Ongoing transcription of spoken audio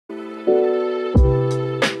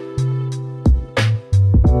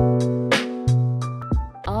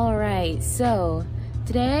So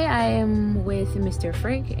today I am with Mr.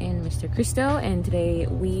 Frik and Mr. Christo, and today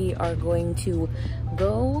we are going to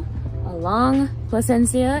go along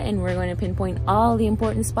Placencia and we're going to pinpoint all the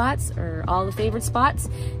important spots or all the favorite spots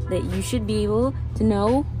that you should be able to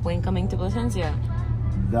know when coming to Placencia.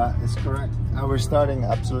 That is correct. And we're starting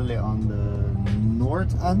absolutely on the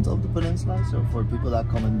north end of the peninsula. So for people that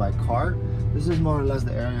come in by car, this is more or less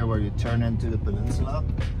the area where you turn into the peninsula.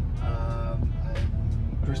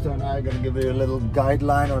 Christo and I are going to give you a little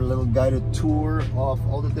guideline or a little guided tour of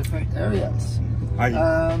all the different areas.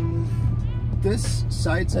 This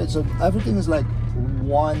side, so everything is like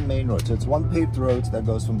one main road. So it's one paved road that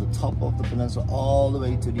goes from the top of the peninsula all the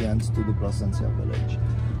way to the end to the Placencia village.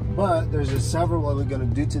 But there's several. What we're going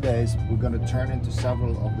to do today is we're going to turn into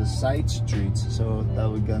several of the side streets so that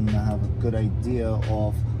we're going to have a good idea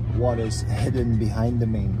of what is hidden behind the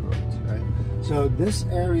main road, right? So this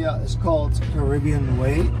area is called Caribbean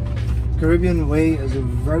Way. Caribbean Way is a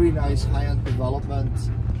very nice high-end development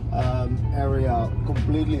area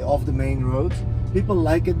completely off the main road. People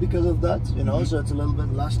like it because of that, you know, so it's a little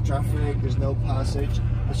bit less traffic, there's no passage.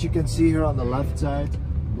 As you can see here on the left side,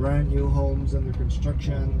 brand new homes under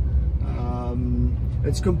construction.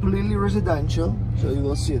 It's completely residential, so you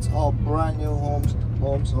will see it's all brand new homes,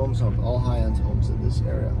 all high-end homes in this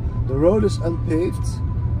area. The road is unpaved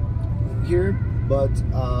here, but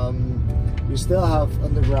you still have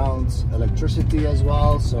underground electricity as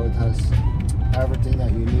well, so it has everything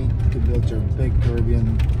that you need to build your big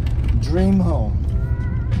Caribbean dream home.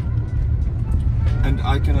 And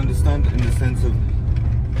I can understand in the sense of,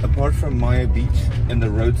 apart from Maya Beach and the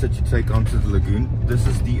roads that you take onto the lagoon, this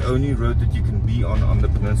is the only road that you can be on the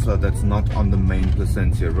peninsula that's not on the main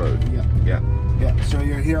Placencia road. Yeah. So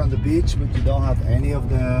you're here on the beach, but you don't have any of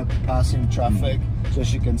the passing traffic. So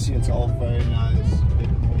as you can see, it's all very nice. Big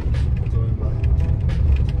homes going by.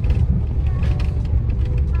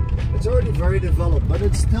 It's already very developed, but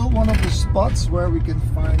it's still one of the spots where we can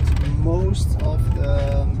find most of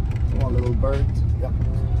the little bird. Yeah.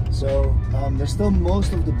 So there's still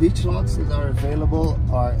most of the beach lots that are available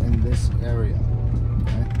are in this area.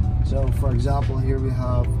 Okay? So for example, here we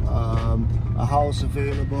have a house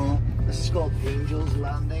available. This is called Angel's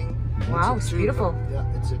Landing. Wow, it's beautiful. Yeah,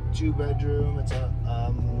 it's a 2-bedroom. It's a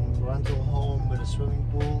rental home with a swimming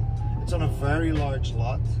pool. It's on a very large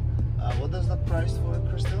lot. What is the price for it,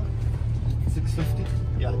 Christo? 650.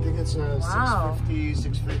 Yeah, I think it's Wow.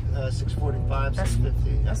 645, That's 650.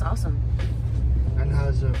 Yeah. That's awesome. And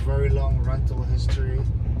has a very long rental history,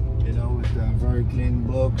 you know, with very clean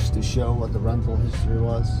books to show what the rental history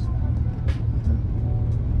was.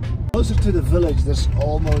 Closer to the village, there's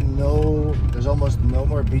almost no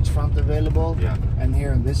more beachfront available. Yeah. And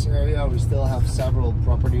here in this area, we still have several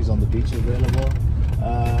properties on the beach available.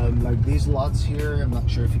 Like these lots here, I'm not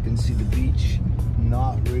sure if you can see the beach.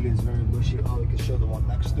 Not really, it's very bushy. Oh, we can show the one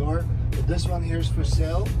next door. But this one here is for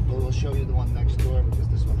sale, but we'll show you the one next door because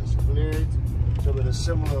this one is cleared. So with a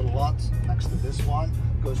similar lot next to this one,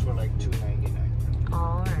 goes for like $299.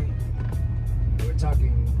 All right. We're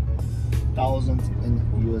talking thousands in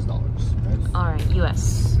US dollars, right? All right,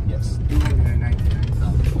 US. Yes,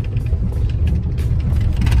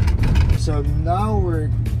 $299,000. So now we're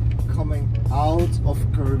coming out of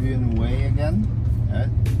Caribbean Way again, right?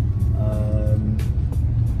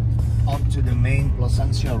 Up to the main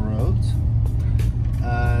Placencia road,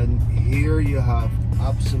 and here you have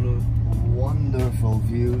absolute wonderful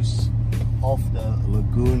views of the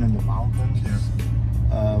lagoon and the mountains.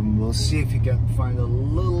 We'll see if you can find a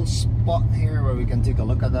little spot here where we can take a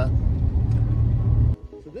look at that.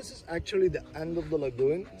 So this is actually the end of the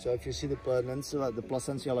lagoon. So if you see the peninsula, the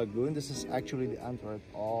Placencia lagoon, this is actually the end where it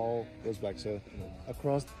all goes back. So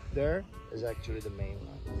across there is actually the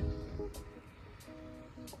mainland.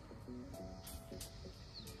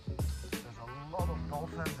 There's a lot of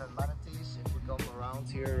dolphins and manatees if you come around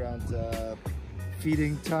here around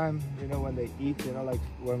feeding time, you know, when they eat, you know, like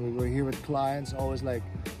when we were here with clients, always like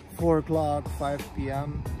 4 o'clock, 5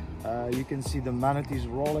 p.m. You can see the manatees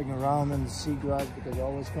rolling around in the seagrass because they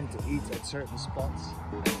always come to eat at certain spots.